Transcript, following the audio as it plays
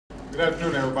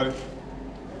afternoon, everybody.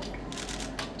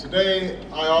 Today,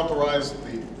 I authorized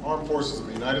the Armed Forces of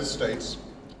the United States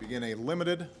to begin a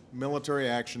limited military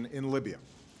action in Libya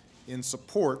in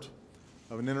support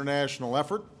of an international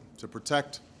effort to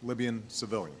protect Libyan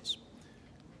civilians.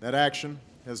 That action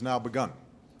has now begun.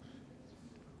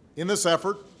 In this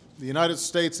effort, the United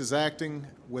States is acting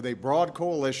with a broad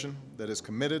coalition that is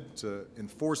committed to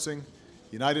enforcing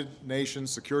United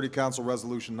Nations Security Council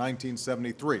Resolution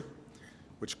 1973,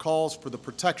 which calls for the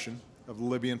protection of the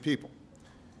Libyan people.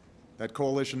 That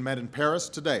coalition met in Paris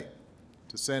today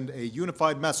to send a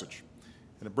unified message,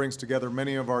 and it brings together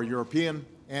many of our European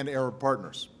and Arab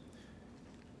partners.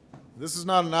 This is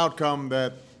not an outcome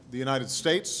that the United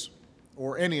States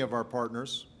or any of our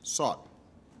partners sought.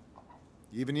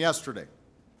 Even yesterday,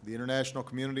 the international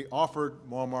community offered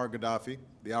Muammar Qaddafi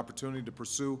the opportunity to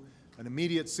pursue an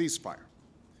immediate ceasefire,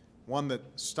 one that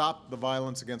stopped the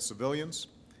violence against civilians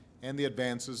and the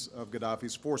advances of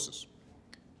Gaddafi's forces.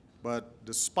 But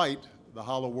despite the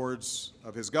hollow words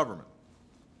of his government,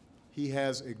 he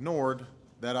has ignored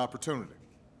that opportunity.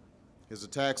 His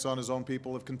attacks on his own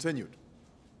people have continued.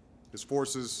 His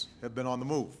forces have been on the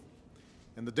move,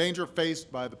 and the danger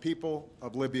faced by the people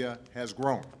of Libya has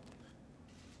grown.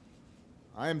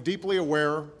 I am deeply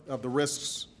aware of the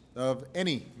risks of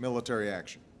any military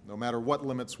action, no matter what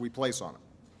limits we place on it.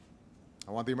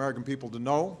 I want the American people to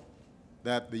know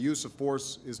that the use of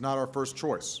force is not our first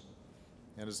choice,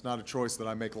 and it's not a choice that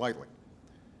I make lightly.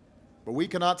 But we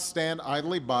cannot stand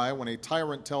idly by when a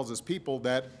tyrant tells his people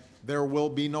that there will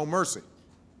be no mercy,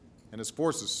 and his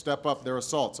forces step up their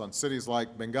assaults on cities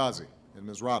like Benghazi and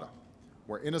Misrata,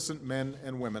 where innocent men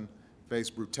and women face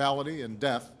brutality and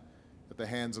death at the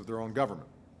hands of their own government.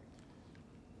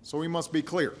 So we must be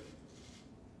clear.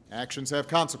 Actions have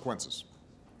consequences,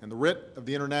 and the writ of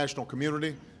the international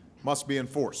community must be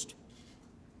enforced.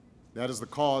 That is the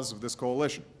cause of this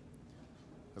coalition.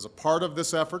 As a part of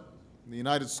this effort, the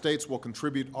United States will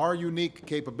contribute our unique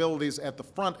capabilities at the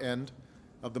front end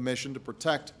of the mission to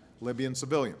protect Libyan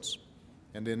civilians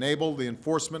and to enable the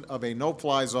enforcement of a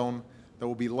no-fly zone that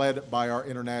will be led by our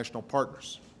international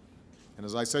partners. And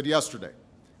as I said yesterday,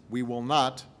 we will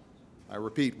not, I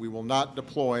repeat, we will not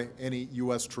deploy any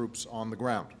U.S. troops on the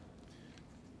ground.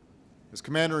 As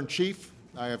Commander-in-Chief,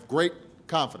 I have great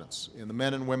confidence in the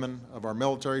men and women of our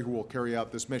military who will carry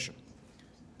out this mission.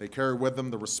 They carry with them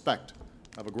the respect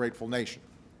of a grateful nation.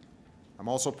 I'm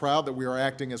also proud that we are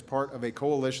acting as part of a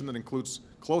coalition that includes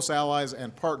close allies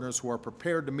and partners who are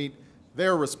prepared to meet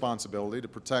their responsibility to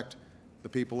protect the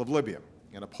people of Libya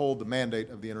and uphold the mandate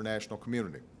of the international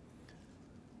community.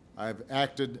 I've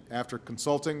acted after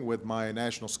consulting with my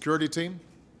national security team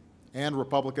and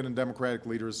Republican and Democratic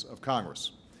leaders of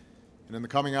Congress. And in the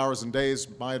coming hours and days,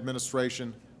 my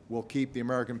administration will keep the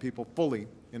American people fully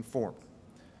informed.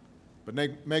 But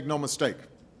make no mistake,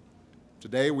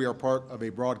 today we are part of a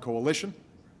broad coalition,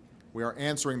 we are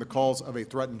answering the calls of a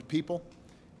threatened people,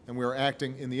 and we are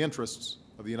acting in the interests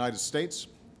of the United States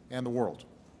and the world.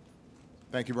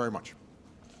 Thank you very much.